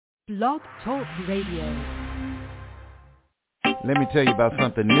Blog Talk Radio. Let me tell you about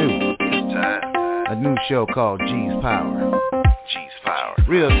something new. It's time. A new show called G's Power. G's Power.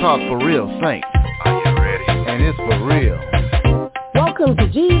 Real talk for real saints. Are you ready? And it's for real. Welcome to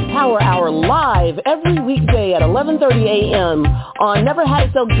G's Power Hour live every weekday at 11:30 a.m. on Never Had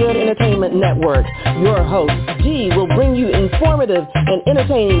It So Good Entertainment Network. Your host, G, will bring you informative and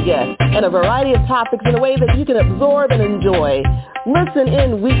entertaining guests and a variety of topics in a way that you can absorb and enjoy. Listen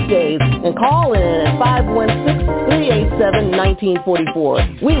in weekdays and call in at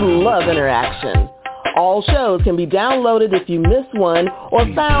 516-387-1944. We love interaction. All shows can be downloaded if you miss one or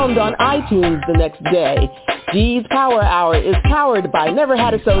found on iTunes the next day. G's Power Hour is powered by Never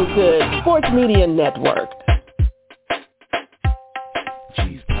Had It So Good Sports Media Network.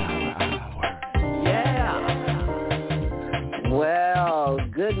 G's Power Hour. Yeah. Well,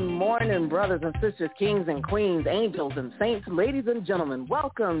 good morning, brothers and sisters, kings and queens, angels and saints, ladies and gentlemen.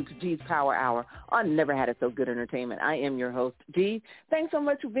 Welcome to G's Power Hour on Never Had It So Good Entertainment. I am your host, G. Thanks so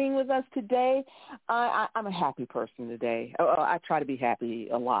much for being with us today. I'm a happy person today. I try to be happy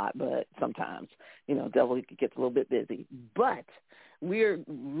a lot, but sometimes, devil gets a little bit busy. But we're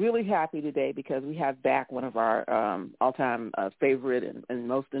really happy today because we have back one of our all-time favorite and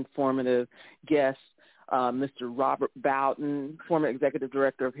most informative guests, Mr. Robert Bowden, former executive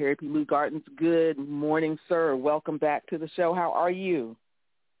director of Harry P. Lou Gardens. Good morning, sir. Welcome back to the show. How are you?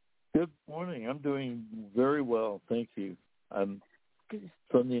 Good morning. I'm doing very well, thank you.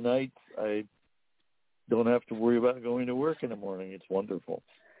 Sunday nights, I don't have to worry about going to work in the morning. It's wonderful.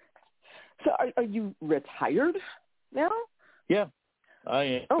 So are you retired now? Yeah, I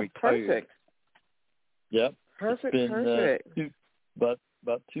am retired. Perfect. Yep. Perfect, it's been, perfect.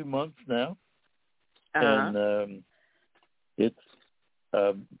 About 2 months now. Uh-huh. And it's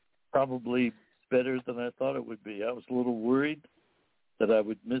probably better than I thought it would be. I was a little worried that I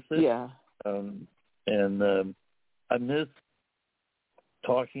would miss it. Yeah. I miss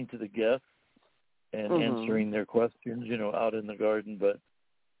talking to the guests and answering their questions, out in the garden, but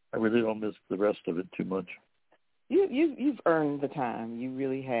I really don't miss the rest of it too much. You've earned the time. You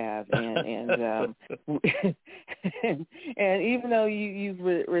really have, and and even though you've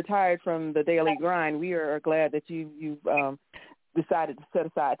retired from the daily grind, we are glad that you've decided to set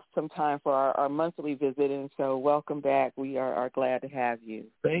aside some time for our monthly visit. And so, welcome back. We are glad to have you.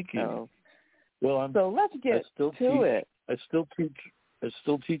 Thank you. So let's get to it. I still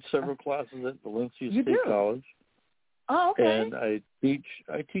teach several classes at Valencia You State do? College. Oh, okay. And I teach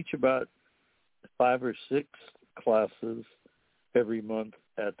about 5 or 6 classes every month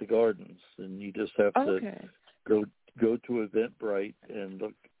at the gardens, and you just have to go to Eventbrite and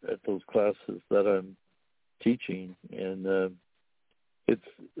look at those classes that I'm teaching, and it's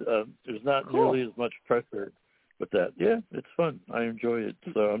there's not nearly as much pressure with that. Yeah, it's fun. I enjoy it.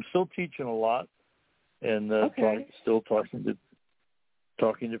 So I'm still teaching a lot, and still talking to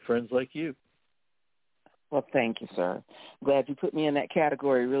friends like you. Well, thank you, sir. Glad you put me in that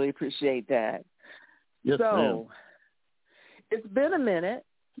category. Really appreciate that. Yes, ma'am. It's been a minute.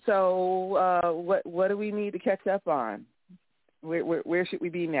 So what do we need to catch up on? Where should we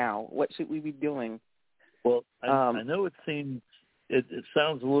be now? What should we be doing? Well, I know it sounds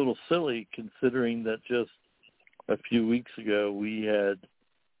a little silly considering that just a few weeks ago we had,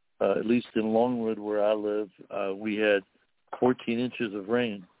 at least in Longwood where I live, we had 14 inches of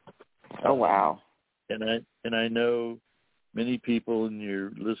rain. Oh, wow. And I know many people in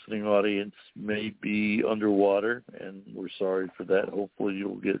your listening audience may be underwater, and we're sorry for that. Hopefully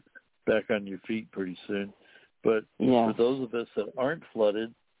you'll get back on your feet pretty soon. But for those of us that aren't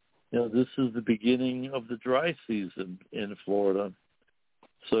flooded, this is the beginning of the dry season in Florida.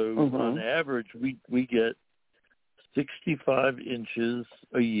 So on average, we get 65 inches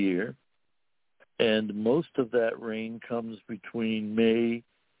a year, and most of that rain comes between May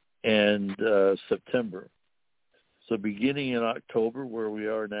and September. So beginning in October, where we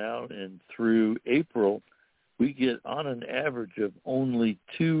are now, and through April, we get on an average of only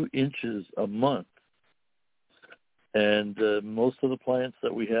 2 inches a month. And most of the plants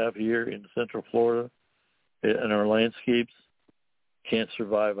that we have here in Central Florida in our landscapes can't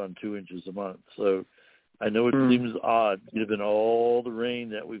survive on 2 inches a month. So I know it seems odd given all the rain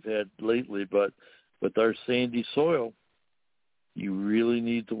that we've had lately, but with our sandy soil, you really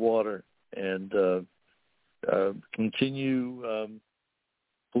need the water. And continue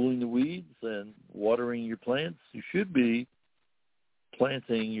pulling the weeds and watering your plants. You should be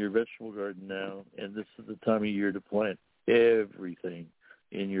planting your vegetable garden now, and this is the time of year to plant everything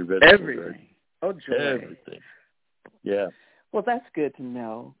in your vegetable garden. Oh, joy. Everything. Yeah. Well, that's good to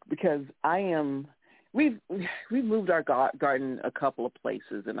know because I am we've moved our garden a couple of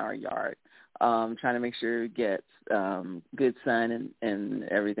places in our yard, trying to make sure it gets good sun and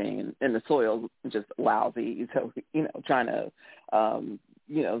everything, and the soil just lousy. So, trying to,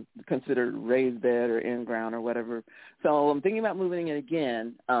 consider raised bed or in ground or whatever. So I'm thinking about moving it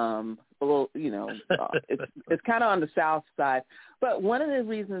again. A little, it's kind of on the south side. But one of the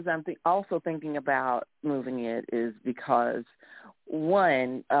reasons I'm also thinking about moving it is because,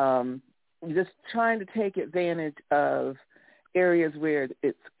 one, just trying to take advantage of areas where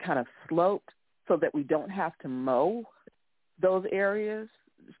it's kind of sloped so that we don't have to mow those areas,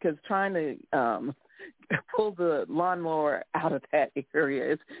 because trying to pull the lawnmower out of that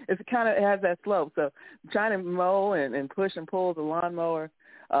area, it has that slope. So trying to mow and push and pull the lawnmower,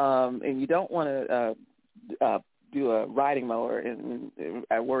 and you don't want to do a riding mower, and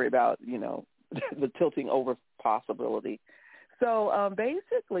I worry about, the tilting over possibility. So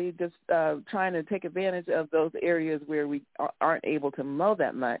basically just trying to take advantage of those areas where we aren't able to mow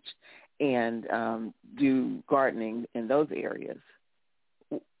that much and do gardening in those areas.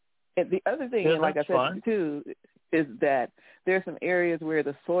 And the other thing, like I said, too, is that there's some areas where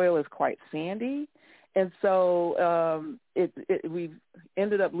the soil is quite sandy. And so we've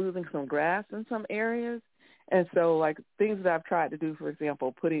ended up losing some grass in some areas. And so, like, things that I've tried to do, for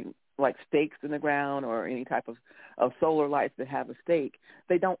example, putting, like, stakes in the ground or any type of solar lights that have a stake,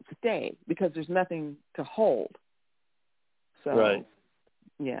 they don't stay because there's nothing to hold. So, right.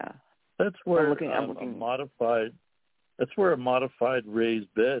 Yeah. That's where a modified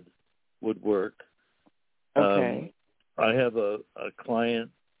raised bed would work. Okay. I have a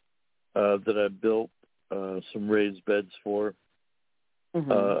client that I built some raised beds for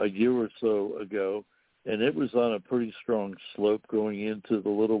a year or so ago, and it was on a pretty strong slope going into the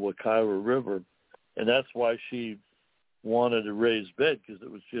Little Wekiwa River, and that's why she wanted a raised bed, because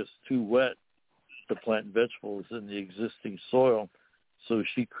it was just too wet to plant vegetables in the existing soil. So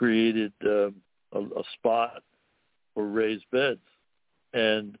she created a spot for raised beds,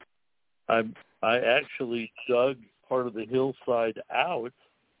 and I actually dug part of the hillside out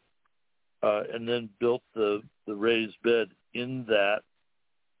and then built the raised bed in that,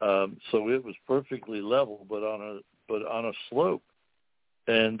 so it was perfectly level, but on a slope,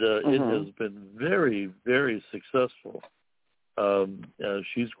 and it has been very, very successful.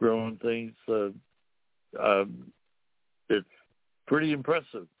 She's growing things. It's pretty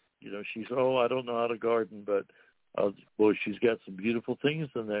impressive. She's, I don't know how to garden, but she's got some beautiful things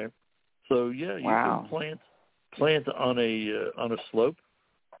in there. So yeah, you can plant on a slope.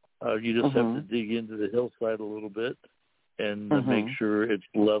 You just have to dig into the hillside a little bit and make sure it's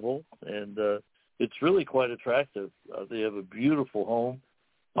level, and it's really quite attractive. They have a beautiful home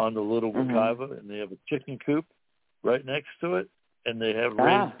on the Little Wekiwa, and they have a chicken coop right next to it, and they have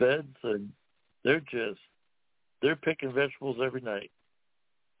raised beds, and they're picking vegetables every night.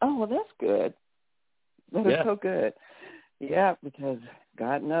 Oh, well, that's good. That is so good. Yeah, because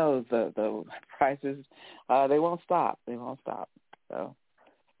God knows the prices, they won't stop. They won't stop. So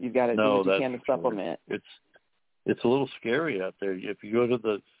you've got to do what you can to supplement. It's a little scary out there. If you go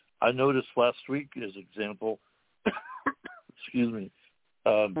to I noticed last week, as example, excuse me,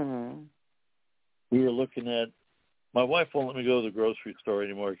 we were looking at, my wife won't let me go to the grocery store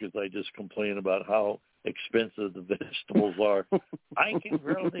anymore because I just complain about how expensive the vegetables are. I can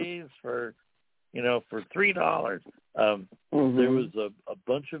grow these for $3. There was a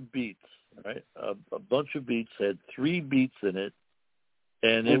bunch of beets, right? A bunch of beets had 3 beets in it,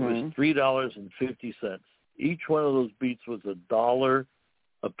 and it was $3.50. Each one of those beets was $1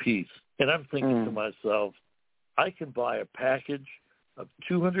 a piece. And I'm thinking to myself, I can buy a package of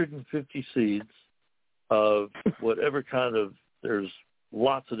 250 seeds of whatever kind of, there's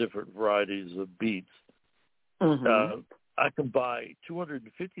lots of different varieties of beets. I can buy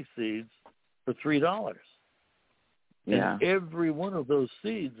 250 seeds for $3. Yeah. And every one of those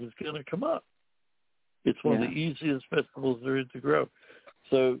seeds is going to come up. It's one of the easiest vegetables there is to grow.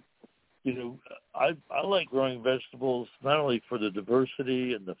 So, I like growing vegetables not only for the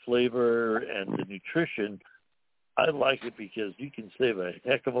diversity and the flavor and the nutrition. I like it because you can save a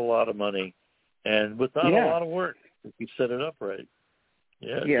heck of a lot of money and without a lot of work if you set it up right.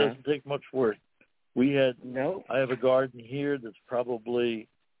 It doesn't take much work. I have a garden here that's probably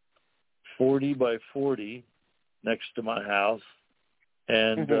 40 by 40 next to my house,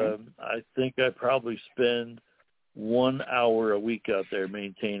 and I think I probably spend 1 hour a week out there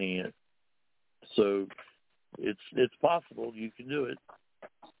maintaining it. So it's possible. You can do it.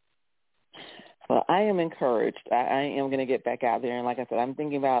 Well, I am encouraged. I am going to get back out there, and like I said, I'm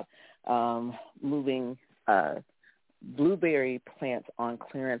thinking about moving blueberry plants on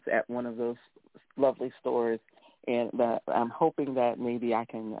clearance at one of those lovely stories, and I'm hoping that maybe I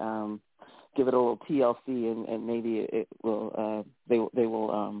can give it a little TLC, and maybe it will. They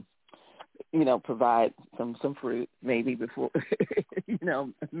will. Provide some fruit maybe before.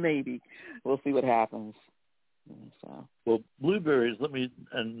 Maybe we'll see what happens. So. Well, blueberries.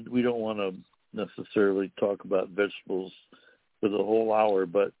 And we don't want to necessarily talk about vegetables for the whole hour,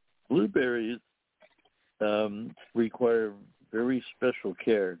 but blueberries require very special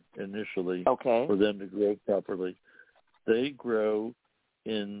care initially for them to grow properly. They grow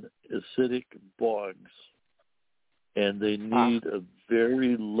in acidic bogs, and they need a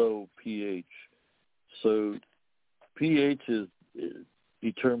very low pH. So pH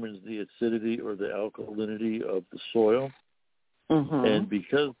determines the acidity or the alkalinity of the soil. Mm-hmm. And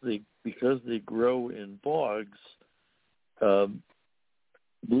because they grow in bogs,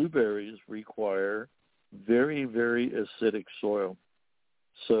 blueberries require very, very acidic soil.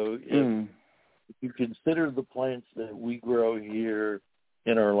 So if you consider the plants that we grow here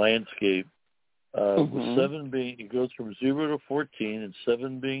in our landscape, with 7 being, it goes from 0 to 14, and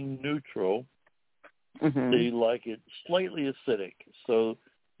 7 being neutral, they like it slightly acidic. So,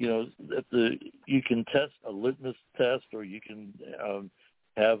 you can test a litmus test, or you can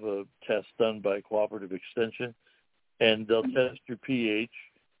have a test done by Cooperative Extension, and they'll test your pH.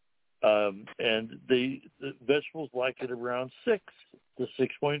 And the vegetables like it around 6 to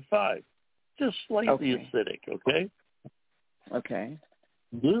 6.5, just slightly acidic, okay? Okay.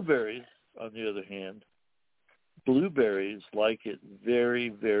 Blueberries, on the other hand, like it very,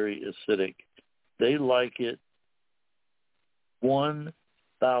 very acidic. They like it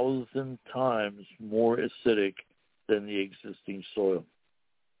 1,000 times more acidic than the existing soil.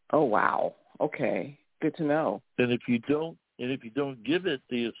 Oh, wow. Okay. Good to know. And if you don't give it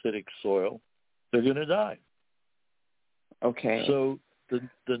the acidic soil, they're going to die. Okay. So the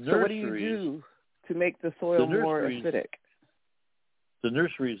nurseries. So what do you do to make the soil more acidic? The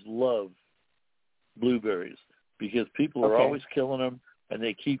nurseries love blueberries because people are always killing them, and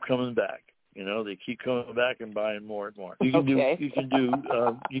they keep coming back. They keep coming back and buying more and more. You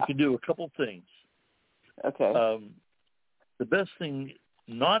can do a couple things. Okay. The best thing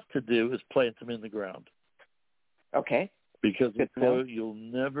not to do is plant them in the ground. Okay. Because the soil, you'll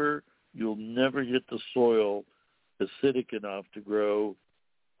never get the soil acidic enough to grow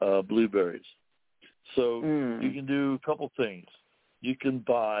blueberries. So you can do a couple things. You can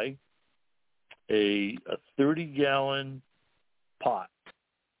buy a 30-gallon pot.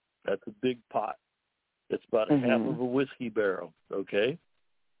 That's a big pot. It's about half of a whiskey barrel, okay?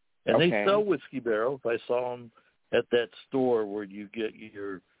 And they sell whiskey barrels. I saw them at that store where you get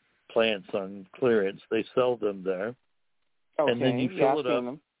your plants on clearance. They sell them there. Okay. And then you fill it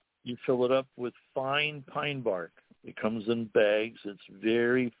up. You fill it up with fine pine bark. It comes in bags. It's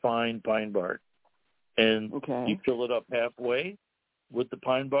very fine pine bark. And you fill it up halfway with the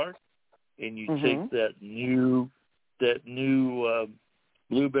pine bark, and you take that new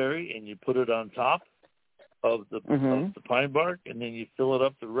blueberry and you put it on top of the pine bark, and then you fill it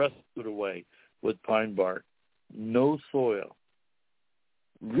up the rest of the way with pine bark. No soil.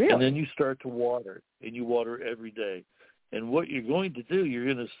 Really? And then you start to water, and you water every day. And what you're going to do, you're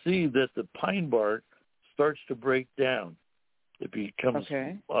going to see that the pine bark starts to break down. It becomes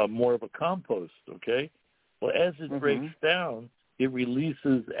more of a compost, okay? Well, as it breaks down, it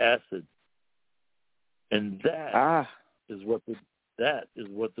releases acid. And that is what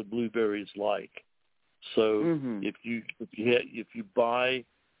the blueberries like. So if you buy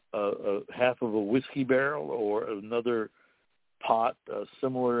a half of a whiskey barrel or another pot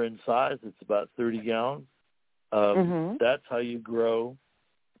similar in size, it's about 30 gallons. That's how you grow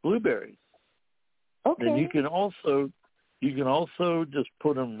blueberries. Okay. And you can also just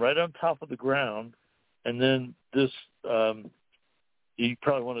put them right on top of the ground, and then this you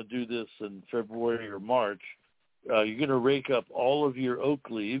probably want to do this in February or March. You're going to rake up all of your oak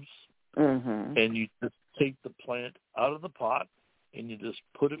leaves, and you just take the plant out of the pot, and you just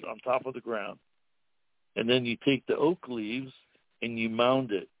put it on top of the ground. And then you take the oak leaves, and you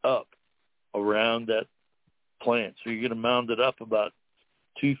mound it up around that plant. So you're going to mound it up about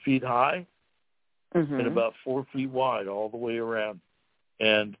 2 feet high and about 4 feet wide all the way around.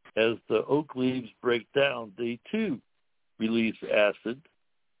 And as the oak leaves break down, they too release acid.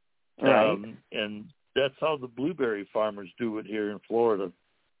 Right. And that's how the blueberry farmers do it here in Florida.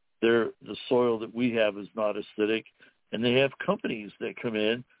 The soil that we have is not acidic, and they have companies that come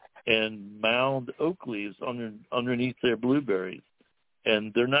in and mound oak leaves underneath their blueberries.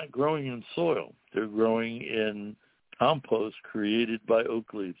 And they're not growing in soil. They're growing in compost created by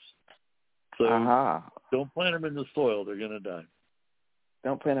oak leaves. So don't plant them in the soil. They're going to die.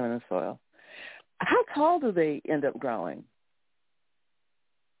 Don't plant them in the soil. How tall do they end up growing?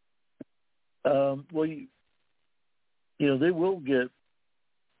 Well, they will get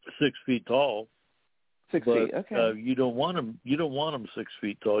 6 feet tall. 6 feet, okay. You don't want them. You don't want them 6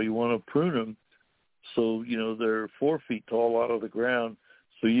 feet tall. You want to prune them so they're 4 feet tall out of the ground,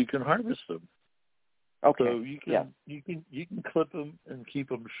 so you can harvest them. Okay. So you can clip them and keep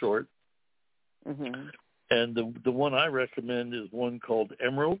them short. Mm-hmm. And the one I recommend is one called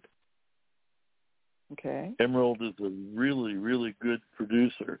Emerald. Okay. Emerald is a really, really good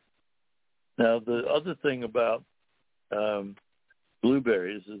producer. Now, the other thing about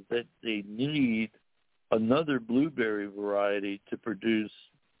blueberries is that they need another blueberry variety to produce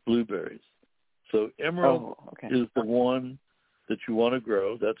blueberries. So Emerald is the one that you want to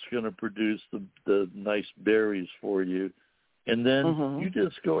grow. That's going to produce the nice berries for you. And then you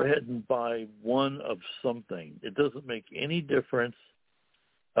just go ahead and buy one of something. It doesn't make any difference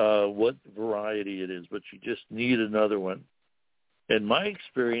what variety it is, but you just need another one. And my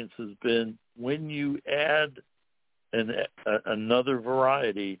experience has been when you add another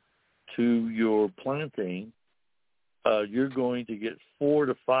variety to your planting, you're going to get 4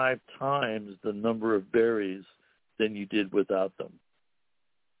 to 5 times the number of berries than you did without them.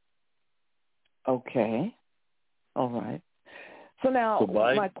 Okay. All right. So now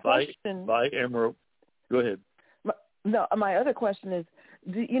my question... Buy Emerald. Go ahead. My other question is,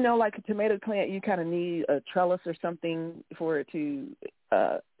 do you know, like a tomato plant, you kind of need a trellis or something for it to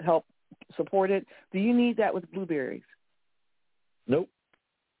help support it. Do you need that with blueberries? Nope.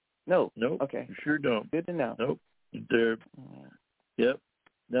 No. Nope. Okay. You sure don't. Good to know. Nope. Yep.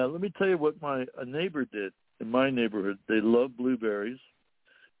 Now, let me tell you what a neighbor did in my neighborhood. They love blueberries,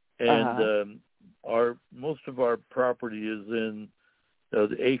 and most of our property is in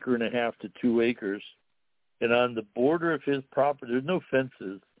the 1.5 to 2 acres. And on the border of his property, there's no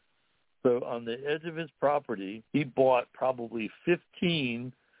fences. So on the edge of his property, he bought probably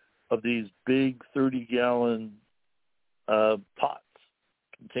 15 of these big 30-gallon pots,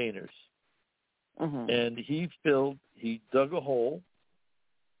 containers. And he dug a hole,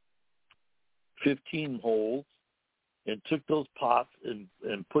 15 holes, and took those pots and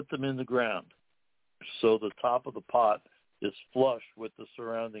put them in the ground. So the top of the pot is flush with the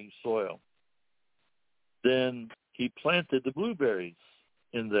surrounding soil. Then he planted the blueberries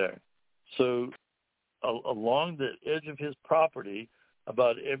in there. So along the edge of his property,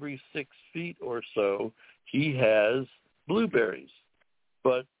 about every 6 feet or so, he has blueberries.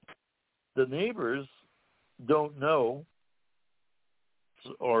 But the neighbors don't know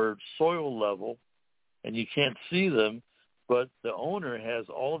or soil level, and you can't see them, but the owner has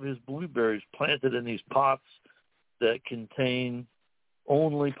all of his blueberries planted in these pots that contain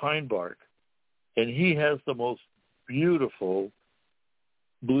only pine bark. And he has the most beautiful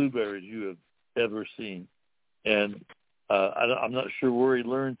blueberries you have ever seen. And I'm not sure where he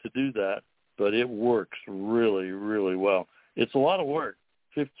learned to do that, but it works really, really well. It's a lot of work.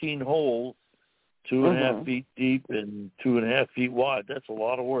 15 holes, 2.5 feet deep and 2.5 feet wide. That's a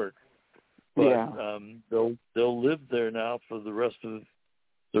lot of work. But they'll live there now for the rest of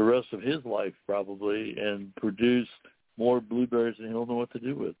his life probably, and produce more blueberries than he'll know what to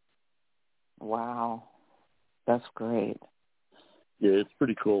do with. Wow, that's great. Yeah, it's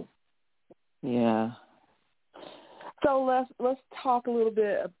pretty cool. Yeah. So let's talk a little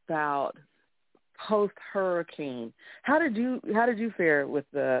bit about post-hurricane. How did you fare with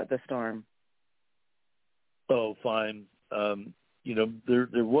the storm? Oh, fine.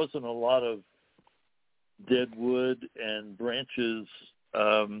 There wasn't a lot of dead wood and branches.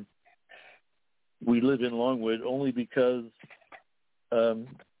 We live in Longwood only because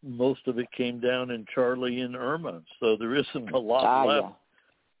most of it came down in Charlie and Irma, so there isn't a lot left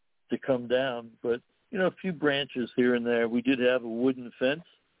to come down. But a few branches here and there. We did have a wooden fence.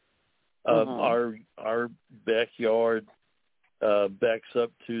 Our backyard backs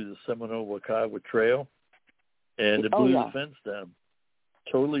up to the Seminole-Wakawa Trail, and it blew the fence down.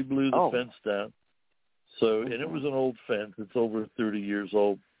 Totally blew the fence down. So, and it was an old fence. It's over 30 years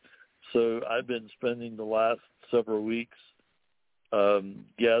old. So I've been spending the last several weeks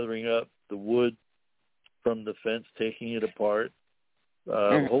gathering up the wood from the fence, taking it apart,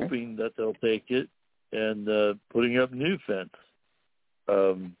 hoping that they'll take it, and putting up new fence.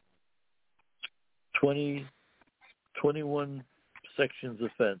 21 sections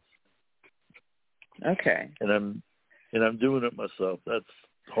of fence. Okay. And I'm doing it myself. That's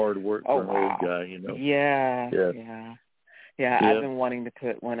hard work for an old guy, Yeah. I've been wanting to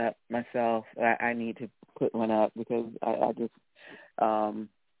put one up myself. I need to put one up because I just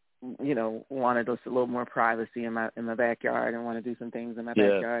wanted just a little more privacy in my backyard and want to do some things in my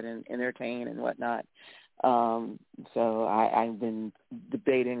backyard and entertain and whatnot. So I've been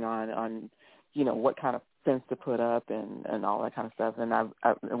debating on what kind of fence to put up and all that kind of stuff, and I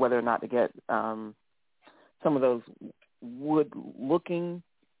whether or not to get some of those wood-looking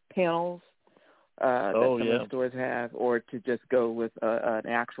panels that some of the stores have, or to just go with an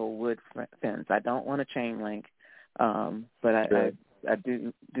actual wood fence. I don't want a chain link, but I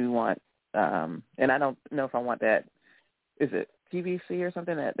do want, and I don't know if I want that. Is it PVC or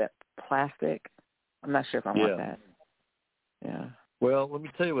something? That plastic? I'm not sure if I want that. Yeah. Well, let me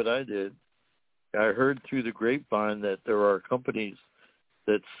tell you what I did. I heard through the grapevine that there are companies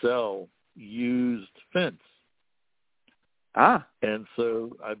that sell used fence. And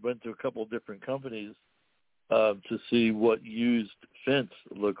so I went to a couple of different companies to see what used fence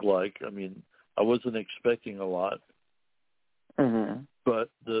looked like. I mean, I wasn't expecting a lot. Mm-hmm. But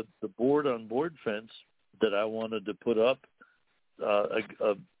the board-on-board fence that I wanted to put up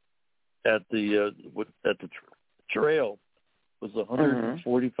at the trail was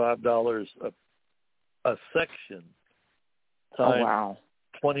 $145 a section times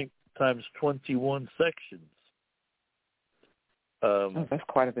 21 sections. That's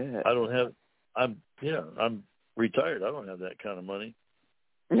quite a bit. I'm retired. I don't have that kind of money.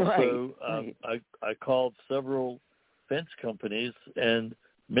 Right. So I called several fence companies, and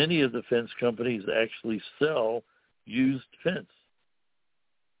many of the fence companies actually sell used fence.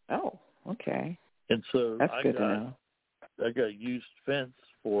 Oh, okay. And so that's good to know. I got used fence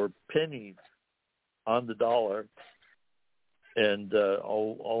for pennies on the dollar, and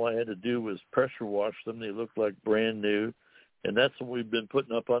all I had to do was pressure wash them. They looked like brand new, and that's what we've been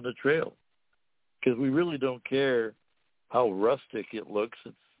putting up on the trail, because we really don't care how rustic it looks.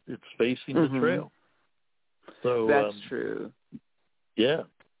 It's facing the trail. So that's true. Yeah.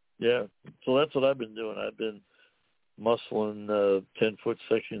 So that's what I've been doing. I've been muscling 10-foot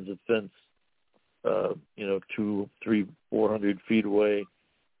sections of fence, 200, 300, 400 feet away,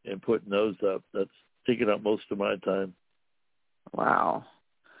 and putting those up. That's taking up most of my time. Wow.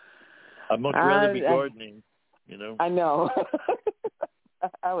 I'd much rather be gardening, I know.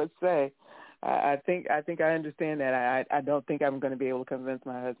 I would say. I think I understand that. I don't think I'm going to be able to convince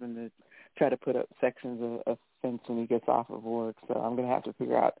my husband to try to put up sections of fence when he gets off of work. So I'm going to have to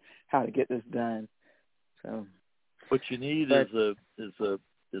figure out how to get this done. So what you need is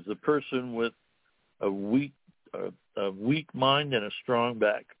a person with a weak mind and a strong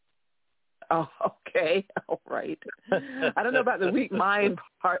back. Oh, okay. All right. I don't know about the weak mind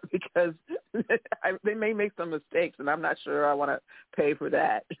part, because they may make some mistakes, and I'm not sure I want to pay for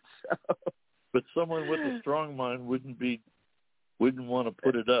that. So. But someone with a strong mind wouldn't want to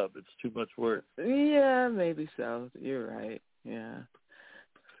put it up. It's too much work. Yeah, maybe so. You're right. Yeah.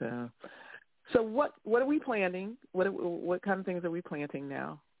 So what are we planting? What kind of things are we planting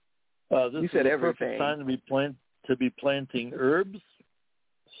now? This you said is everything. The perfect time to be planting herbs.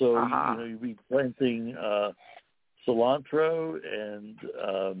 So you'll be planting cilantro and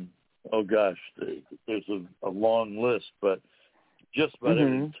there's a long list, but just about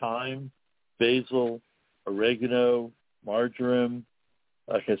every thyme, basil, oregano, marjoram,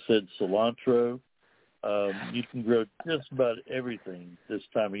 like I said, cilantro. You can grow just about everything this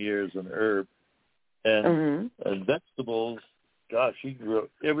time of year as an herb. And vegetables, gosh, you can grow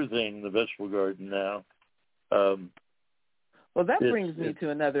everything in the vegetable garden now. Well, that brings me to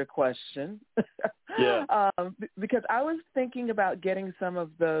another question. Yeah. Because I was thinking about getting some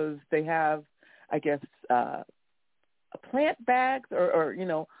of those. They have, I guess, plant bags or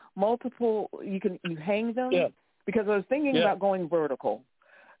multiple. You hang them. Yeah. Because I was thinking about going vertical.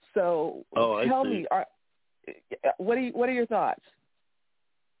 So tell me, what are your thoughts?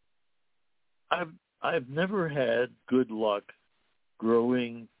 I've never had good luck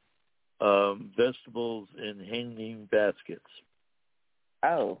growing vegetables in hanging baskets.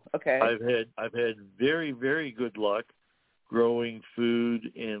 Oh, okay. I've had very, very good luck growing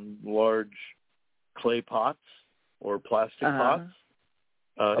food in large clay pots or plastic pots.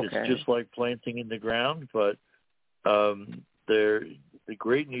 It's just like planting in the ground, but the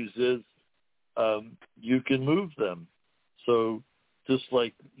great news is you can move them. So just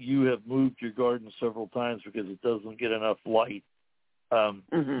like you have moved your garden several times because it doesn't get enough light,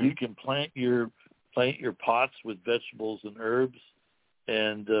 you can plant your pots with vegetables and herbs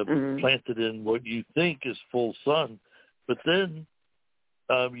and plant it in what you think is full sun. But then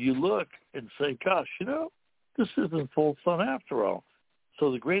you look and say, gosh, this isn't full sun after all.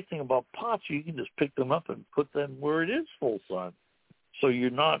 So the great thing about pots, you can just pick them up and put them where it is full sun. So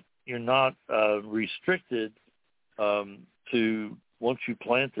you're not restricted to once you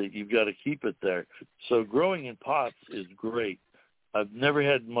plant it, you've got to keep it there. So growing in pots is great. I've never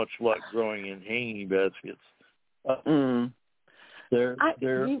had much luck growing in hanging baskets. Go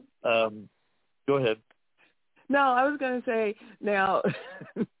ahead. No, I was going to say, now,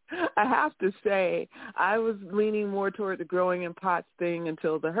 I have to say, I was leaning more toward the growing in pots thing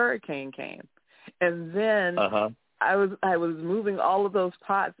until the hurricane came. And then I was moving all of those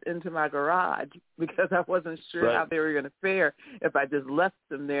pots into my garage because I wasn't sure how they were going to fare if I just left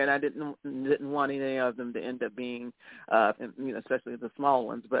them there, and I didn't want any of them to end up being, especially the small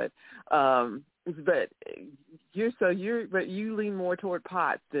ones. But you lean more toward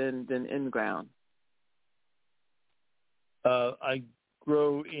pots than in ground. I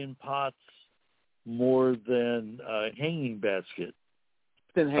grow in pots more than hanging basket.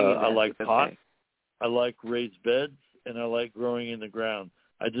 I like pots. I like raised beds, and I like growing in the ground.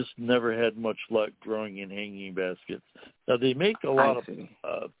 I just never had much luck growing in hanging baskets. Now, they make a lot of,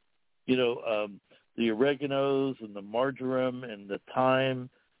 the oreganos and the marjoram and the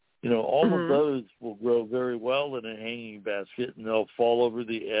thyme. All of those will grow very well in a hanging basket, and they'll fall over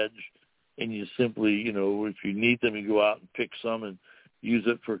the edge. And you simply, if you need them, you go out and pick some and use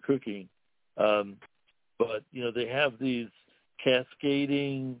it for cooking. But they have these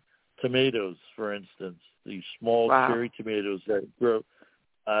cascading tomatoes, for instance, these small cherry tomatoes that grow.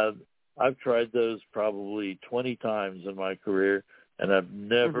 I've tried those probably 20 times in my career, and I've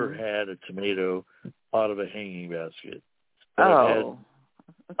never had a tomato out of a hanging basket. But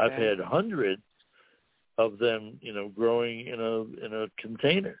I've had hundreds of them, growing in a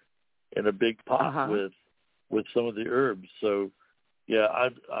container, in a big pot with some of the herbs. So, yeah,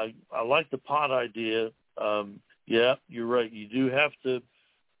 I like the pot idea. Yeah, you're right. You do have to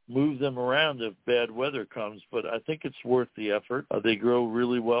move them around if bad weather comes, but I think it's worth the effort. They grow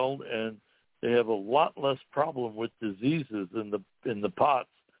really well, and they have a lot less problem with diseases in the pots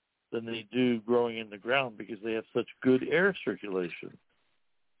than they do growing in the ground because they have such good air circulation.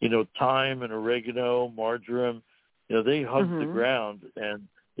 Thyme and oregano, marjoram, they hug the ground, and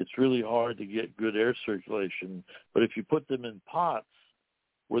it's really hard to get good air circulation. But if you put them in pots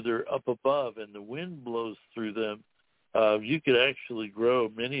where they're up above and the wind blows through them, you could actually grow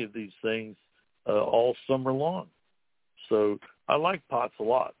many of these things all summer long. So I like pots a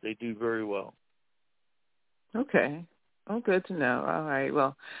lot. They do very well. Okay. Oh, good to know. All right.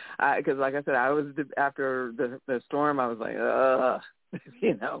 Well, because like I said, I was after the storm. I was like,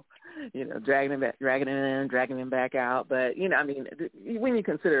 dragging him back out. But when you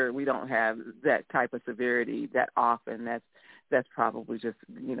consider we don't have that type of severity that often, that's probably just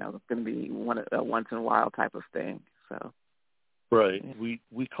going to be a once in a while type of thing. So. Right.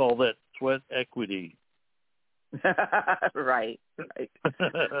 We call that sweat equity. Right.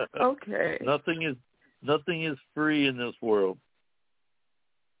 Okay. Nothing is free in this world.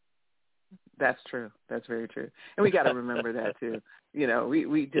 That's true. That's very true. And we got to remember that too. We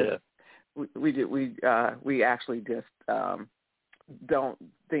actually just don't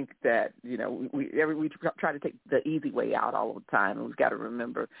think that we try to take the easy way out all the time, and we've got to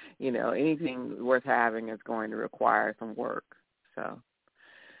remember anything worth having is going to require some work. So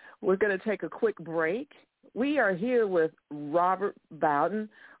we're going to take a quick break. We are here with Robert Bowden,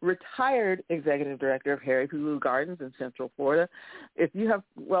 retired executive director of Harry P. Lou Gardens in Central Florida. If you have,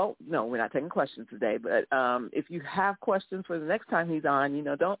 we're not taking questions today, but if you have questions for the next time he's on,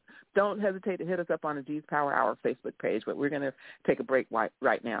 don't hesitate to hit us up on the G's Power Hour Facebook page. But we're going to take a break right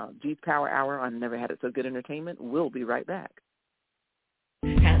now. G's Power Hour on Never Had It So Good Entertainment. We'll be right back.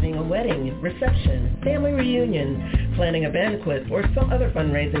 Having a wedding, reception, family reunion, planning a banquet, or some other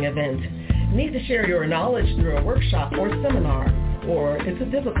fundraising event. Need to share your knowledge through a workshop or seminar, or it's a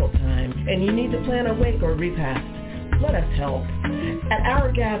difficult time and you need to plan a wake or repast. Let us help. At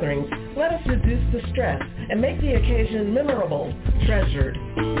our gatherings, let us reduce the stress and make the occasion memorable, treasured.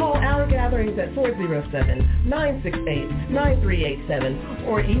 Call our gatherings at 407-968-9387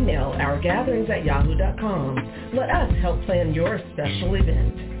 or email ourgatherings@yahoo.com. Let us help plan your special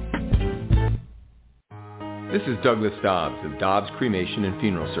event. This is Douglas Dobbs of Dobbs Cremation and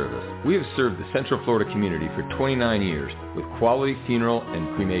Funeral Service. We have served the Central Florida community for 29 years with quality funeral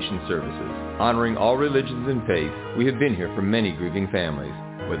and cremation services. Honoring all religions and faiths, we have been here for many grieving families.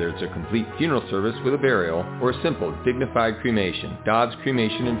 Whether it's a complete funeral service with a burial or a simple, dignified cremation, Dobbs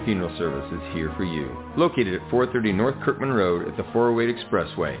Cremation and Funeral Service is here for you. Located at 430 North Kirkman Road at the 408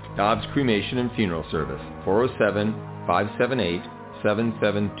 Expressway, Dobbs Cremation and Funeral Service,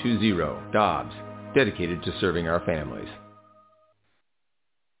 407-578-7720. Dobbs. Dedicated to serving our families.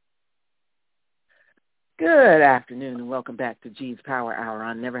 Good afternoon and welcome back to G's Power Hour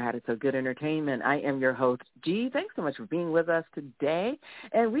on Never Had It So Good Entertainment. I am your host, G. Thanks so much for being with us today.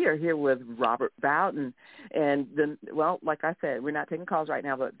 And we are here with Robert Bowden. And, like I said, we're not taking calls right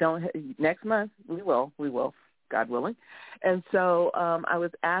now, but next month we will, God willing. And so I was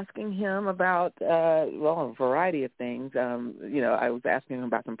asking him about, a variety of things. I was asking him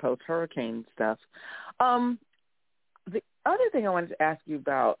about some post-hurricane stuff. The other thing I wanted to ask you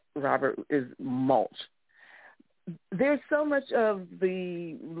about, Robert, is mulch. There's so much of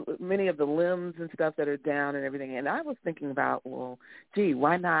many of the limbs and stuff that are down and everything. And I was thinking about,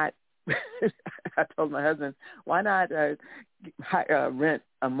 why not, I told my husband, why not rent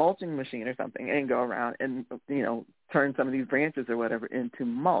a mulching machine or something and go around and, turn some of these branches or whatever into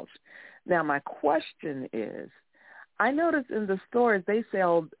mulch. Now, my question is, I noticed in the stores they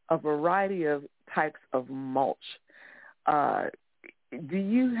sell a variety of types of mulch. Do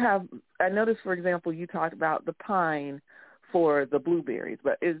you have, I noticed, for example, you talked about the pine for the blueberries,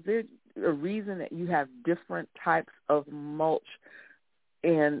 but is there a reason that you have different types of mulch?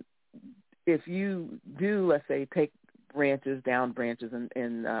 And if you do, let's say, take down branches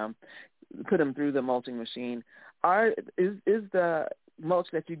and put them through the mulching machine, is the mulch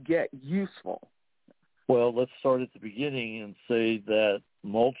that you get useful? Well, let's start at the beginning and say that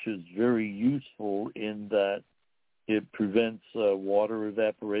mulch is very useful in that it prevents water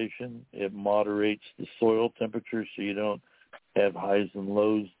evaporation. It moderates the soil temperature so you don't have highs and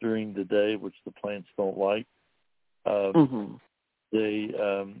lows during the day, which the plants don't like. They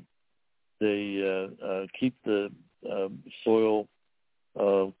keep the soil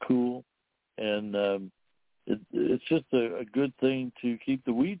cool, and it's just a good thing to keep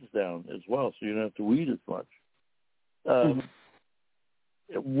the weeds down as well, so you don't have to weed as much.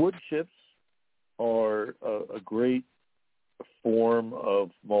 Wood chips are a great form of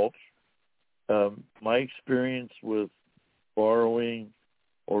mulch. My experience with borrowing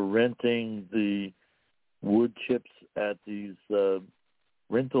or renting the wood chips at these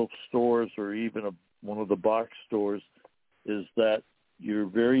rental stores or even one of the box stores is that you're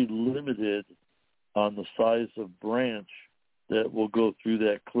very limited on the size of branch that will go through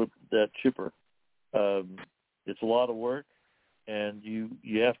that chipper. It's a lot of work, and you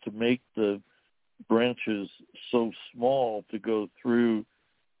have to make the branches so small to go through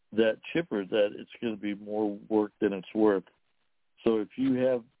that chipper that it's going to be more work than it's worth. So if you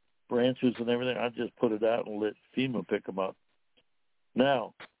have branches and everything, I just put it out and let FEMA pick them up.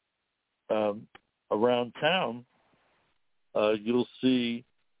 Now, around town, you'll see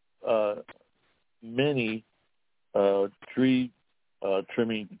many tree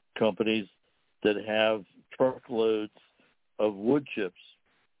trimming companies that have truckloads of wood chips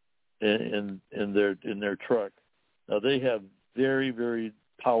in their truck. Now they have very, very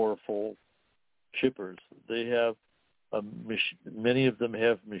powerful chippers. They have many of them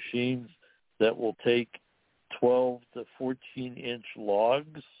have machines that will take 12 to 14-inch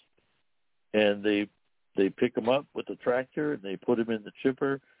logs, and they pick them up with a tractor and they put them in the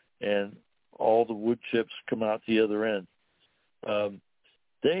chipper, and all the wood chips come out the other end.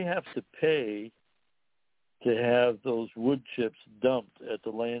 They have to pay to have those wood chips dumped at the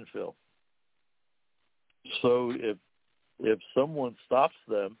landfill. So if someone stops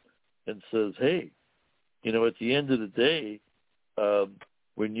them and says, hey, at the end of the day,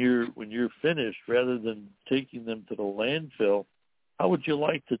 when you're finished, rather than taking them to the landfill, how would you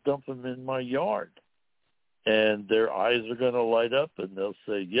like to dump them in my yard? And their eyes are going to light up, and they'll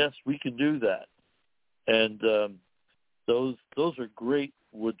say, yes, we can do that. And those are great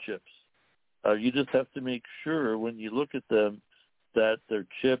wood chips. You just have to make sure when you look at them that their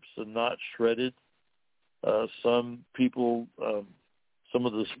chips are not shredded. Some people, some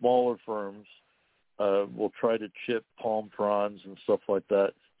of the smaller firms will try to chip palm fronds and stuff like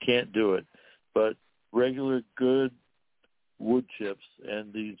that. Can't do it. But regular good wood chips,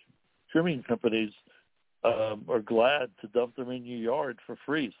 and these trimming companies are glad to dump them in your yard for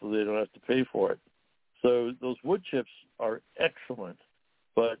free so they don't have to pay for it. So those wood chips are excellent,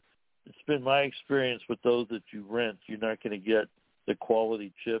 but it's been my experience with those that you rent, you're not going to get the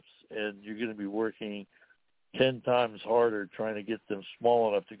quality chips, and you're going to be working 10 times harder trying to get them small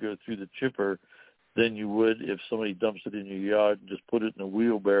enough to go through the chipper than you would if somebody dumps it in your yard and just put it in a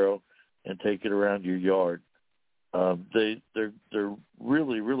wheelbarrow and take it around your yard. They're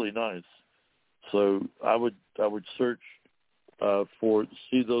really, really nice. So I would search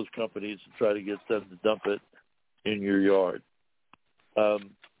see those companies and try to get them to dump it in your yard.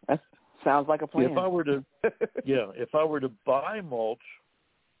 That sounds like a plan. If I were to buy mulch,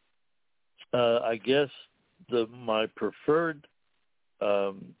 I guess my preferred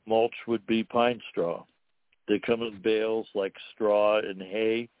mulch would be pine straw. They come in bales like straw and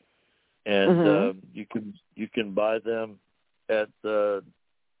hay, and you can buy them at the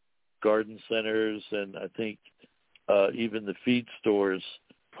garden centers and I think even the feed stores,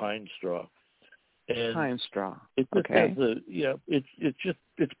 pine straw. And pine straw. It just has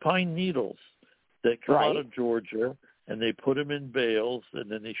it's pine needles that come out of Georgia, and they put them in bales, and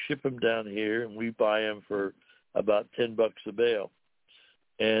then they ship them down here, and we buy them for about $10 a bale.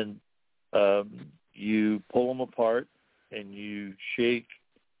 And you pull them apart, and you shake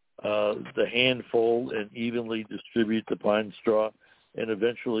the handful and evenly distribute the pine straw, and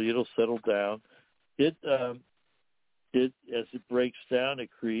eventually it'll settle down. It as it breaks down, it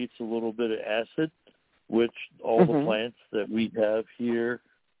creates a little bit of acid, which all the plants that we have here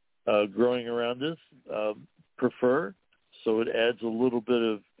growing around us prefer. So it adds a little bit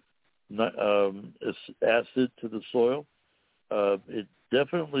of acid to the soil. It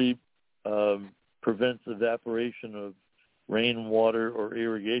definitely prevents evaporation of rainwater or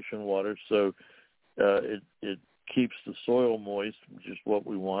irrigation water, so it keeps the soil moist, which is what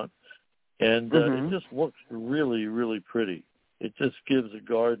we want. And it just looks really, really pretty. It just gives a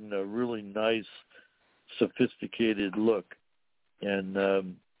garden a really nice, sophisticated look.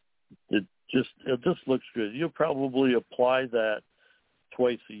 And it just looks good. You'll probably apply that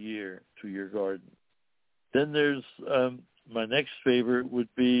twice a year to your garden. Then there's my next favorite would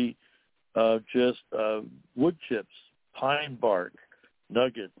be just wood chips, pine bark,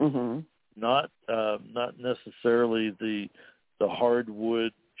 nuggets. Not necessarily the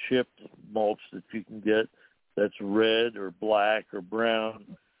hardwood chipped mulch that you can get that's red or black or brown.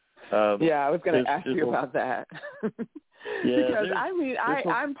 I was going to ask you about that. Because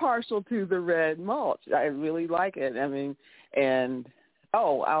I'm partial to the red mulch. I really like it. I mean, and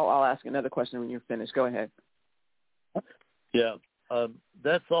I'll ask another question when you're finished. Go ahead. Yeah,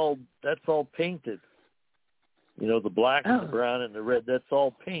 that's all painted. You know, the black and the brown and the red. That's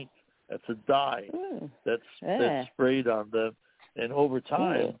all paint. That's a dye. That's sprayed on them, and over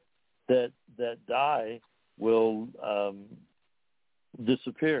time, that dye will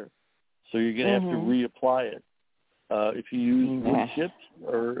disappear. So you're going to have to reapply it. If you use wood chips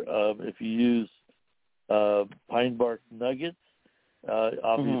or if you use pine bark nuggets,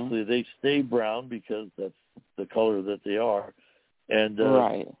 obviously they stay brown because that's the color that they are. And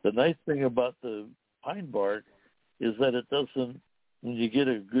the nice thing about the pine bark is that it doesn't, when you get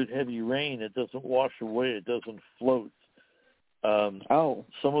a good heavy rain, it doesn't wash away. It doesn't float.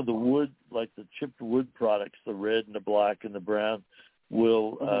 Some of the wood, like the chipped wood products, the red and the black and the brown,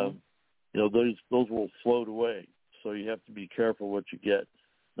 will, those will float away. So you have to be careful what you get.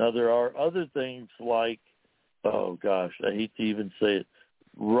 Now, there are other things like, I hate to even say it,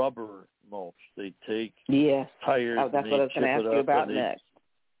 rubber mulch. They take tires and that's they what I was going to ask you about next.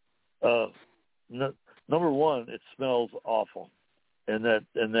 Number one, it smells awful. And that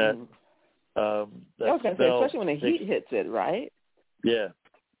smell, especially when the heat hits it, right? Yeah,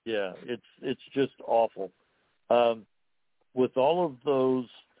 it's just awful. With all of those,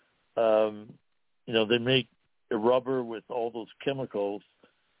 they make the rubber with all those chemicals.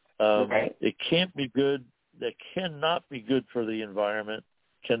 It can't be good. That cannot be good for the environment.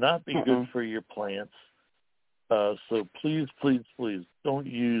 Cannot be good for your plants. So please, please, please don't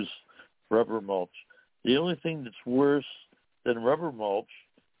use rubber mulch. The only thing that's worse than rubber mulch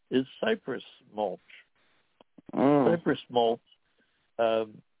is cypress mulch. Cypress mulch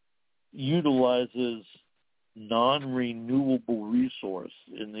utilizes non-renewable resource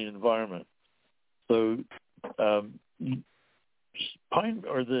in the environment. So pine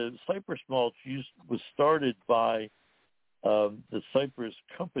or the cypress mulch was started by the cypress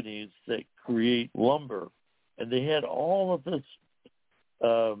companies that create lumber, and they had all of this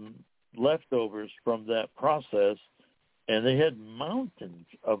leftovers from that process, and they had mountains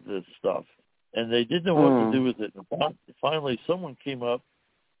of this stuff, and they didn't know what to do with it. And finally, someone came up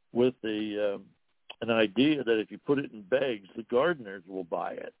with an idea that if you put it in bags, the gardeners will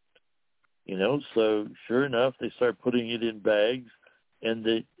buy it. So sure enough, they started putting it in bags, and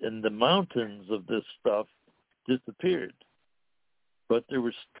the mountains of this stuff disappeared. But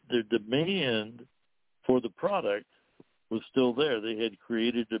the demand for the product was still there. They had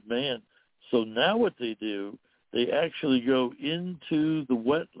created demand. So now what they do, they actually go into the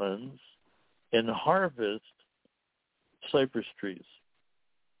wetlands and harvest cypress trees.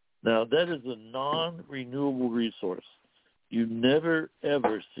 Now, that is a non-renewable resource. You never,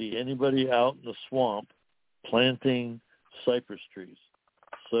 ever see anybody out in the swamp planting cypress trees.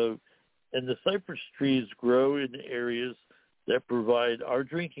 So, and the cypress trees grow in areas that provide our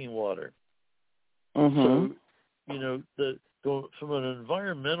drinking water. So, from an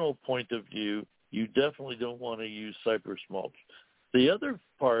environmental point of view, you definitely don't want to use cypress mulch. The other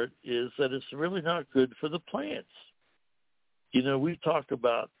part is that it's really not good for the plants. We talk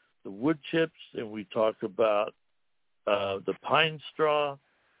about the wood chips and we talk about the pine straw.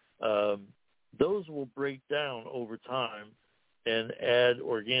 Those will break down over time and add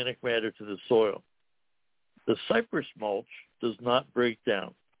organic matter to the soil. The cypress mulch does not break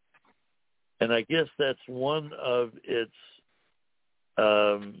down. And I guess that's one of its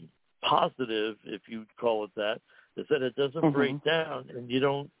positive, if you call it that, is that it doesn't break down, and you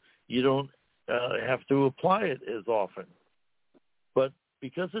don't have to apply it as often. But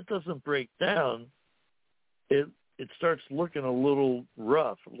because it doesn't break down, it starts looking a little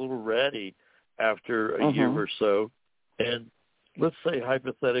rough, a little ratty after a year or so. And let's say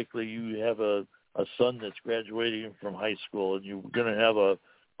hypothetically you have a son that's graduating from high school, and you're going to have a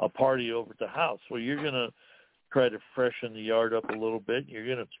party over at the house. Well, you're going to try to freshen the yard up a little bit. You're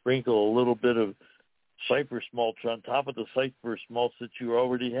going to sprinkle a little bit of cypress mulch on top of the cypress mulch that you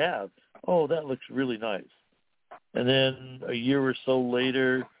already have. Oh, that looks really nice. And then a year or so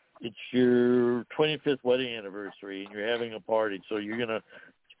later, it's your 25th wedding anniversary, and you're having a party, so you're going to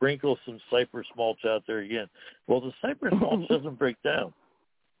sprinkle some cypress mulch out there again. Well, the cypress mulch doesn't break down,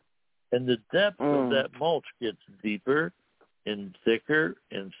 and the depth of that mulch gets deeper and thicker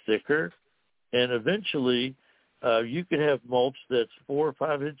and thicker, and eventually you could have mulch that's 4 or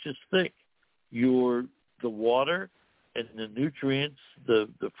 5 inches thick. The water and the nutrients, the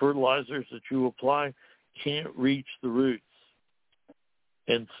fertilizers that you apply can't reach the roots.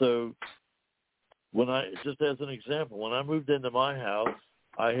 And so just as an example, when I moved into my house,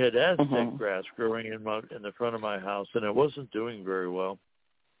 I had Aztec grass growing in the front of my house, and it wasn't doing very well.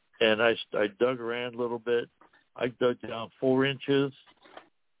 And I dug around a little bit. I dug down 4 inches,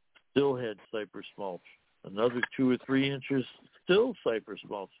 still had cypress mulch. Another 2 or 3 inches, still cypress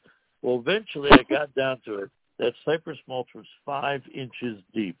mulch. Well, eventually I got down to it. That cypress mulch was 5 inches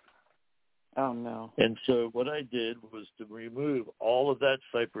deep. Oh, no. And so what I did was to remove all of that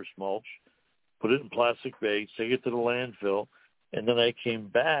cypress mulch, put it in plastic bags, take it to the landfill, and then I came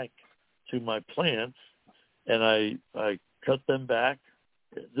back to my plants, and I cut them back.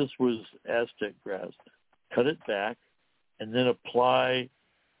 This was Aztec grass. Cut it back, and then apply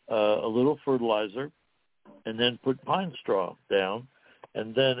a little fertilizer, and then put pine straw down.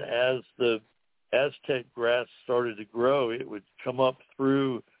 And then as the Aztec grass started to grow, it would come up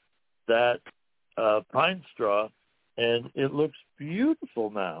through that pine straw, and it looks beautiful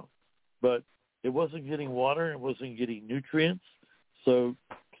now. But it wasn't getting water, it wasn't getting nutrients. So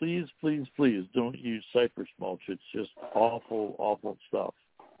please, please, please don't use cypress mulch. It's just awful, awful stuff.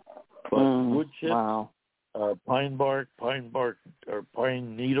 But wood chips, pine bark, or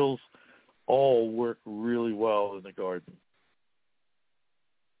pine needles, all work really well in the garden.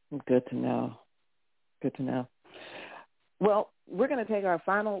 Good to know. Good to know. Well, we're going to take our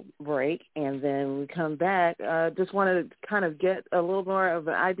final break, and then when we come back, just wanted to kind of get a little more of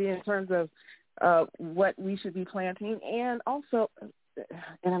an idea in terms of what we should be planting. And also,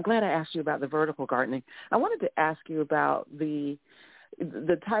 and I'm glad I asked you about the vertical gardening, I wanted to ask you about the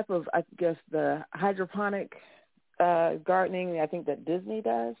type of, I guess, the hydroponic gardening I think that Disney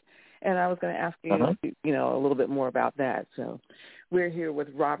does. And I was going to ask you, a little bit more about that. So we're here with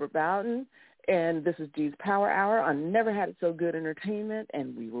Robert Bowden, and this is G's Power Hour on Never Had It So Good Entertainment,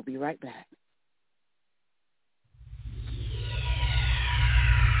 and we will be right back.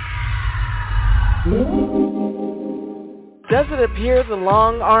 Does it appear the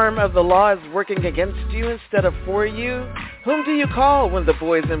long arm of the law is working against you instead of for you? Whom do you call when the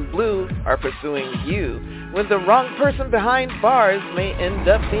boys in blue are pursuing you? When the wrong person behind bars may end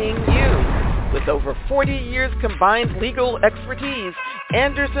up being you? With over 40 years combined legal expertise,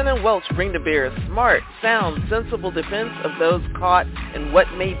 Anderson and Welch bring to bear a smart, sound, sensible defense of those caught in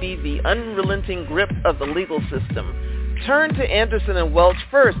what may be the unrelenting grip of the legal system. Turn to Anderson and Welch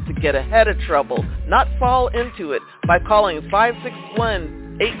first to get ahead of trouble, not fall into it, by calling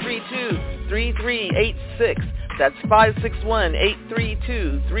 561-832-3386. That's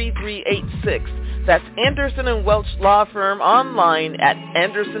 561-832-3386. That's Anderson and Welch Law Firm, online at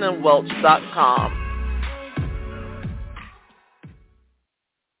andersonandwelch.com.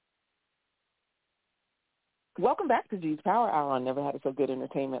 Welcome back to G's Power Hour on Never Had It So Good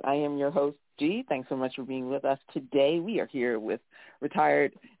Entertainment. I am your host, G. Thanks so much for being with us today. We are here with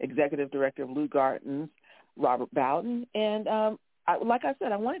retired Executive Director of Lou Gardens, Robert Bowden. And like I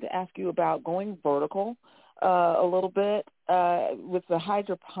said, I wanted to ask you about going vertical a little bit with the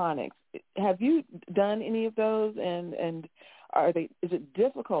hydroponics. Have you done any of those, and is it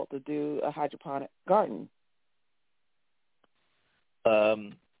difficult to do a hydroponic garden?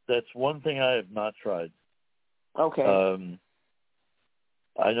 That that's one thing I have not tried. Okay.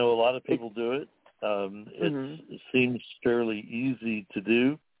 I know a lot of people do it. It seems fairly easy to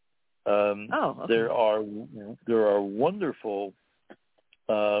do. Okay. There are wonderful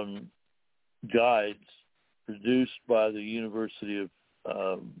guides produced by the University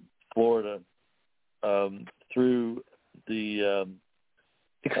of Florida through the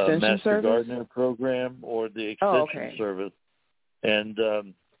Extension Master Service? Gardener program or the Extension Service, and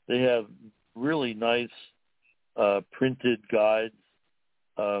they have really nice printed guides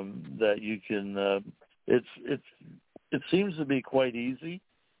that you can. It seems to be quite easy,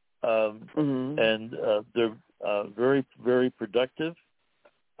 and they're very, very productive.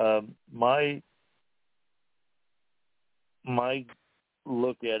 My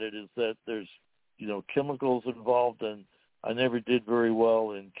look at it is that there's chemicals involved, and I never did very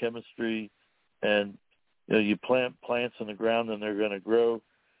well in chemistry. And you plant plants in the ground and they're going to grow.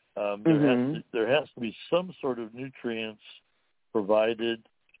 There has to be some sort of nutrients provided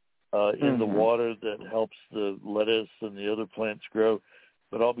in the water that helps the lettuce and the other plants grow.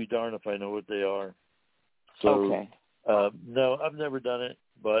 But I'll be darned if I know what they are. So no, I've never done it,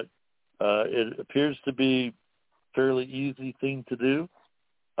 but it appears to be a fairly easy thing to do.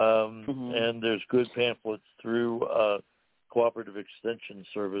 And there's good pamphlets through Cooperative Extension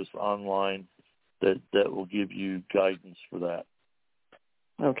Service online that will give you guidance for that.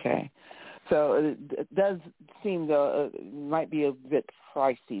 Okay. So it does seem, though, it might be a bit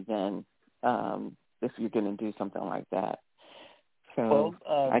pricey then if you're going to do something like that. So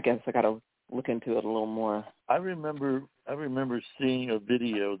I guess I got to look into it a little more. I remember seeing a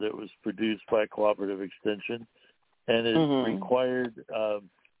video that was produced by Cooperative Extension, and it required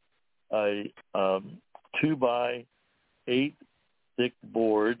a 2x8 thick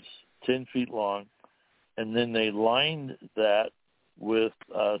boards, 10 feet long, and then they lined that with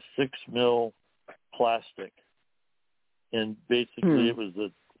 6 mil plastic, and basically it was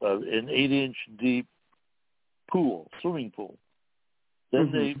an 8-inch deep swimming pool.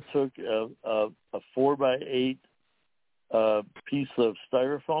 Then they took a 4x8 piece of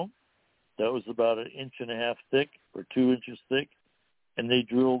styrofoam that was about 1.5 inches thick or 2 inches thick, and they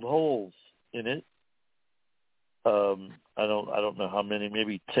drilled holes in it. I don't know how many,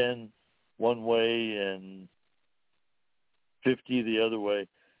 maybe 10 one way and 50 the other way.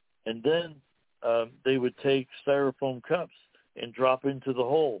 And then they would take styrofoam cups and drop into the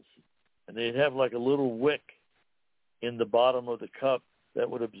holes. And they'd have like a little wick in the bottom of the cup that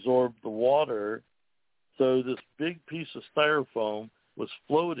would absorb the water. So this big piece of styrofoam was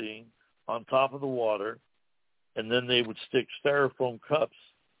floating on top of the water, and then they would stick styrofoam cups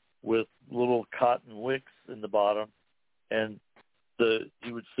with little cotton wicks in the bottom, and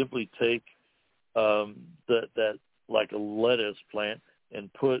you would simply take that like a lettuce plant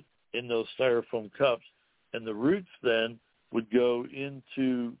and put in those styrofoam cups, and the roots then would go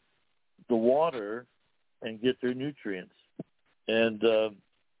into the water and get their nutrients. And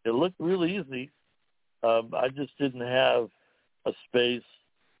it looked really easy. I just didn't have a space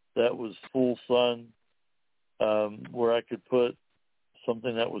that was full sun where I could put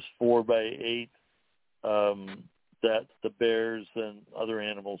something that was 4x8 that the bears and other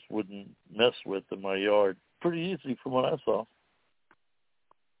animals wouldn't mess with in my yard. Pretty easy from what I saw.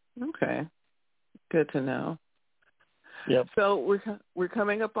 Okay, good to know. Yep. So we're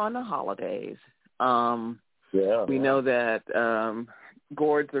coming up on the holidays. We know that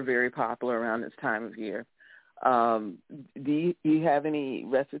gourds are very popular around this time of year. Do you have any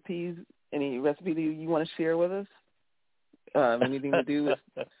recipes? Any recipe that you want to share with us? Anything to do with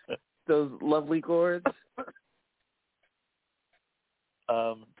those lovely gourds?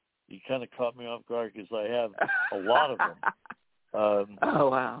 You kind of caught me off guard because I have a lot of them. Oh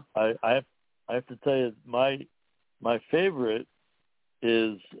wow! I have to tell you, my favorite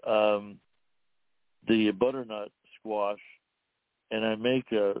is the butternut squash, and I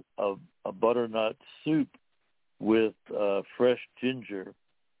make a butternut soup with fresh ginger,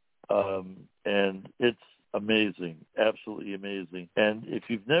 and it's amazing, absolutely amazing. And if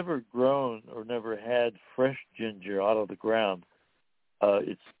you've never grown or never had fresh ginger out of the ground,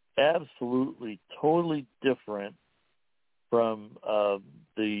 it's absolutely totally different from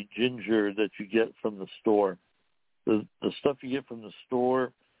the ginger that you get from the store. The stuff you get from the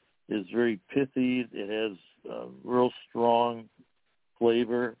store is very pithy. It has real strong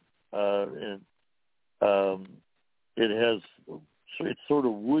flavor, and it's sort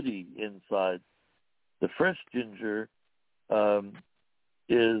of woody inside. The fresh ginger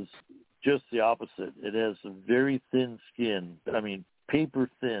is just the opposite. It has a very thin skin. I mean, paper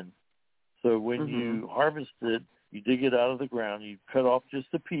thin. So when you harvest it, You dig it out of the ground. You cut off just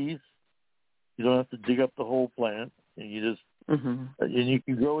a piece. You don't have to dig up the whole plant, and you just and you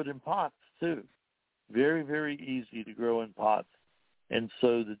can grow it in pots too. Very, very easy to grow in pots. And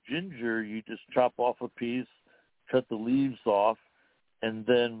so the ginger, you just chop off a piece, cut the leaves off, and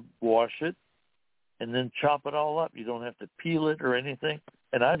then wash it, and then chop it all up. You don't have to peel it or anything.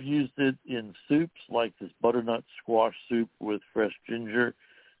 And I've used it in soups like this butternut squash soup with fresh ginger.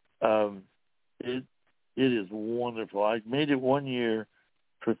 It is wonderful. I made it one year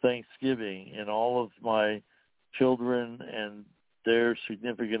for Thanksgiving, and all of my children and their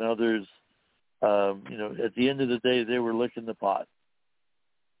significant others, at the end of the day, they were licking the pot.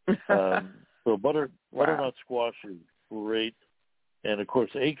 So butternut squash is great. And, of course,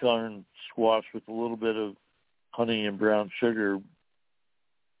 acorn squash with a little bit of honey and brown sugar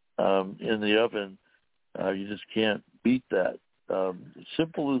in the oven, you just can't beat that.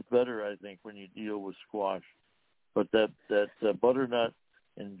 Simple is better, I think, when you deal with squash. But that butternut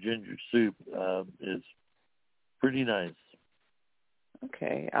and ginger soup is pretty nice.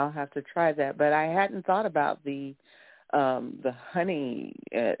 Okay, I'll have to try that. But I hadn't thought about the honey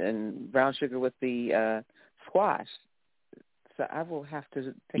and brown sugar with the squash. So I will have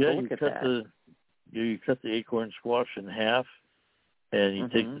to take a look at that. You cut the acorn squash in half, and you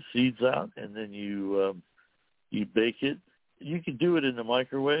take the seeds out, and then you bake it. You can do it in the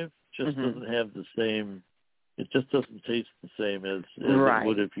microwave. Just doesn't have the same. It just doesn't taste the same as it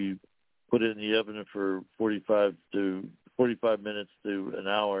would if you put it in the oven for 45 minutes to an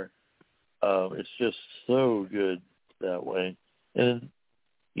hour. It's just so good that way. And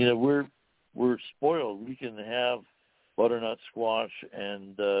we're spoiled. We can have butternut squash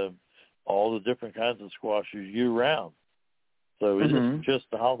and all the different kinds of squashes year round. So it isn't just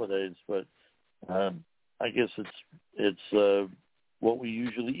the holidays, but I guess it's what we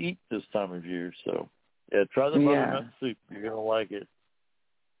usually eat this time of year. So yeah, try the butternut soup. You're going to like it.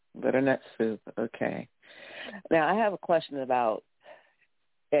 Butternut soup. Okay. Now I have a question about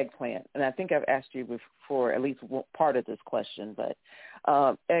eggplant, and I think I've asked you before at least part of this question, but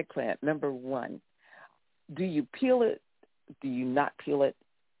eggplant, number one, do you peel it? Do you not peel it?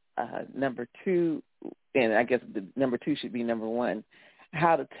 Number two, and I guess the number two should be number one,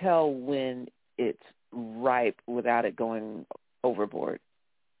 how to tell when it's ripe without it going overboard?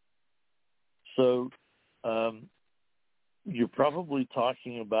 So you're probably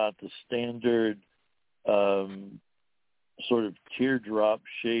talking about the standard sort of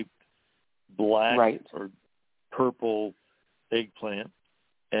teardrop-shaped black or purple eggplant.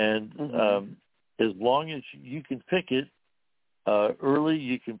 And as long as you can pick it early,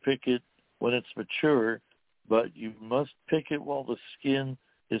 you can pick it when it's mature, but you must pick it while the skin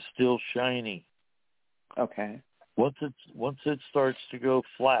is still shiny. Okay. Once it starts to go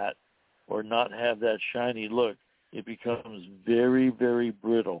flat or not have that shiny look, it becomes very, very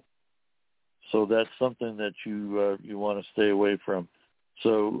brittle. So that's something that you want to stay away from.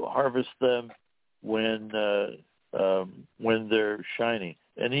 So harvest them when they're shiny,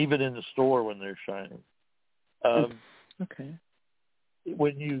 and even in the store when they're shiny. Okay.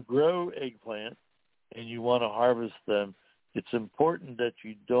 When you grow eggplant and you want to harvest them, it's important that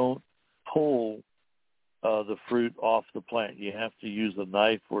you don't pull the fruit off the plant. You have to use a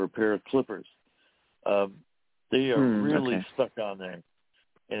knife or a pair of clippers. They are really stuck on there.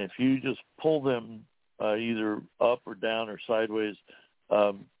 And if you just pull them either up or down or sideways,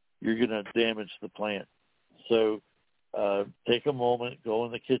 you're going to damage the plant. So take a moment, go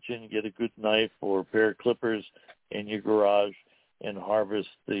in the kitchen, get a good knife or a pair of clippers in your garage, and harvest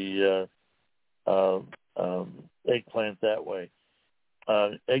the eggplant that way.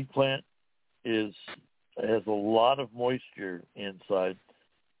 Eggplant has a lot of moisture inside.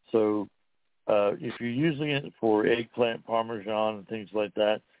 So if you're using it for eggplant parmesan and things like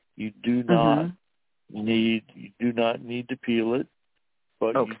that, you do not need to peel it,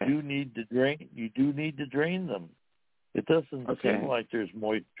 but you do need to drain. You do need to drain them. It doesn't seem like there's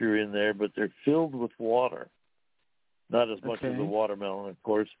moisture in there, but they're filled with water. Not as much as a watermelon, of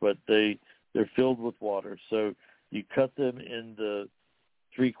course, but they're filled with water. So you cut them in the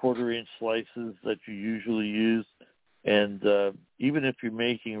 3/4-inch slices that you usually use. And even if you're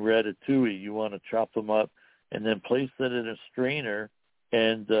making ratatouille, you want to chop them up and then place that in a strainer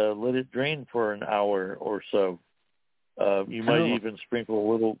and let it drain for an hour or so. You might even sprinkle a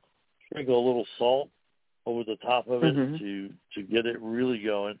little salt over the top of it to get it really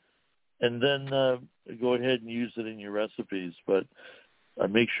going. And then go ahead and use it in your recipes. But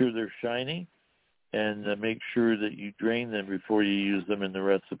make sure they're shiny, and make sure that you drain them before you use them in the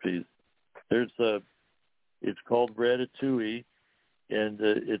recipes. It's called ratatouille and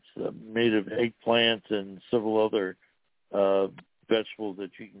it's made of eggplant and several other vegetables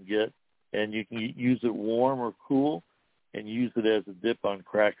that you can get, and you can use it warm or cool, and use it as a dip on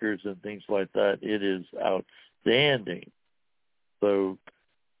crackers and things like that. It is outstanding. So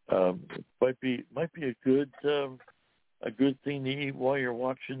might be a good thing to eat while you're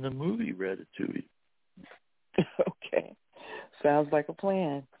watching the movie Ratatouille. Okay, sounds like a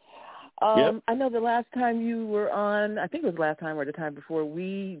plan. Yep. I know the last time you were on, I think it was last time or the time before,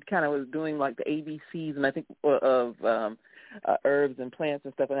 we kind of was doing like the ABCs, and I think of herbs and plants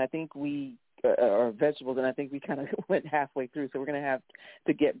and stuff, and I think or vegetables, and I think we kind of went halfway through, so we're going to have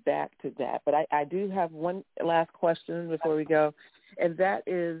to get back to that. But I do have one last question before we go, and that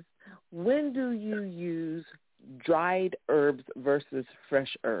is, when do you use dried herbs versus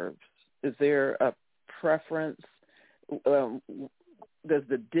fresh herbs? Is there a preference? Does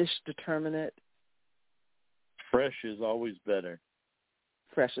the dish determine it? Fresh is always better.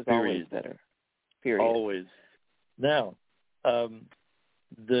 Fresh is Period. Always better. Period. Always. Now,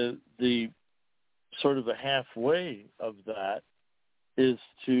 the sort of the halfway of that is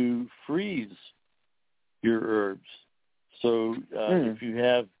to freeze your herbs. So if you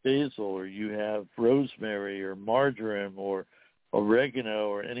have basil, or you have rosemary or marjoram or oregano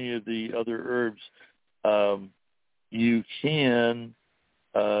or any of the other herbs, you can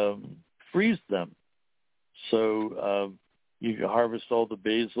freeze them. So you can harvest all the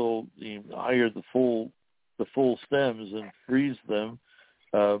basil, you hire the full stems and freeze them.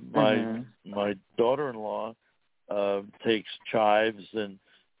 My daughter-in-law takes chives and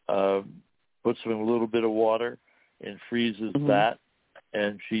puts them in a little bit of water and freezes that,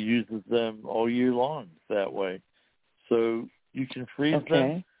 and she uses them all year long that way. So you can freeze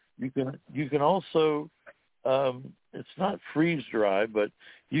them. You can also it's not freeze dry, but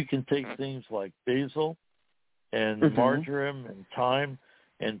you can take things like basil and marjoram and thyme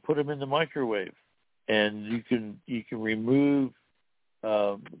and put them in the microwave, and you can remove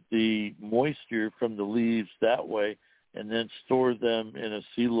the moisture from the leaves that way, and then store them in a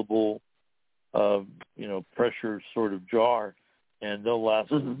sealable pressure sort of jar, and they'll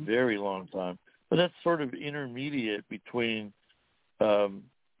last a very long time. But that's sort of intermediate between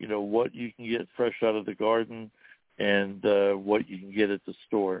what you can get fresh out of the garden and what you can get at the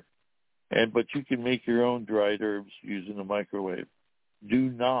store. But you can make your own dried herbs using the microwave. Do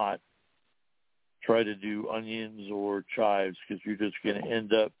not try to do onions or chives, because you're just going to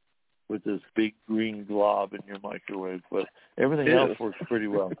end up with this big green glob in your microwave. But everything else works pretty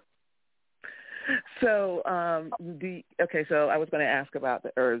well. So, so I was going to ask about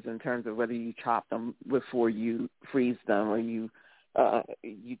the herbs in terms of whether you chop them before you freeze them, or you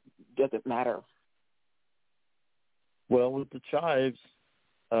doesn't matter. Well, with the chives,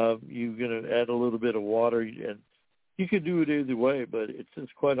 you're going to add a little bit of water, and you could do it either way, but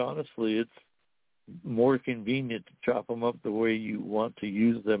it's quite honestly, it's more convenient to chop them up the way you want to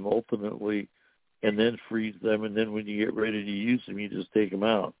use them ultimately, and then freeze them, and then when you get ready to use them, you just take them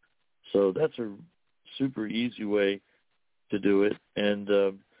out. So that's a super easy way to do it. And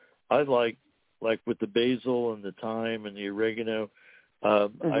I like with the basil and the thyme and the oregano,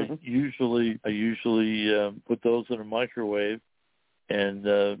 I usually put those in a microwave, and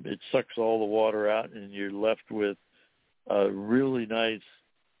it sucks all the water out, and you're left with really nice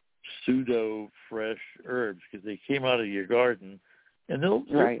pseudo-fresh herbs, because they came out of your garden, and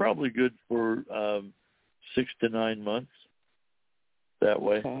they're probably good for 6 to 9 months that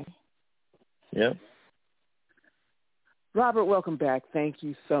way. Okay. Yeah. Robert, welcome back. Thank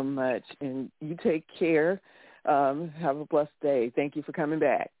you so much, and you take care. Have a blessed day. Thank you for coming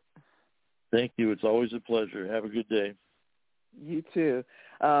back. Thank you. It's always a pleasure. Have a good day. You too.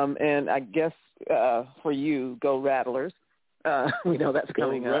 And I guess for you, go Rattlers. We know that's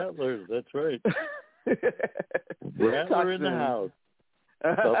coming up. Rattlers, that's right. Rattler in the house.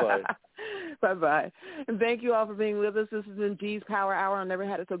 Bye-bye. Bye-bye. And thank you all for being with us. This has been G's Power Hour on Never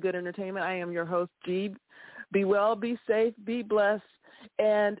Had It So Good Entertainment. I am your host, G. Be well, be safe, be blessed,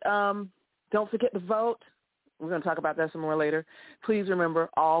 and don't forget to vote. We're going to talk about that some more later. Please remember,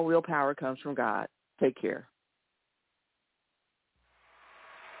 all real power comes from God. Take care.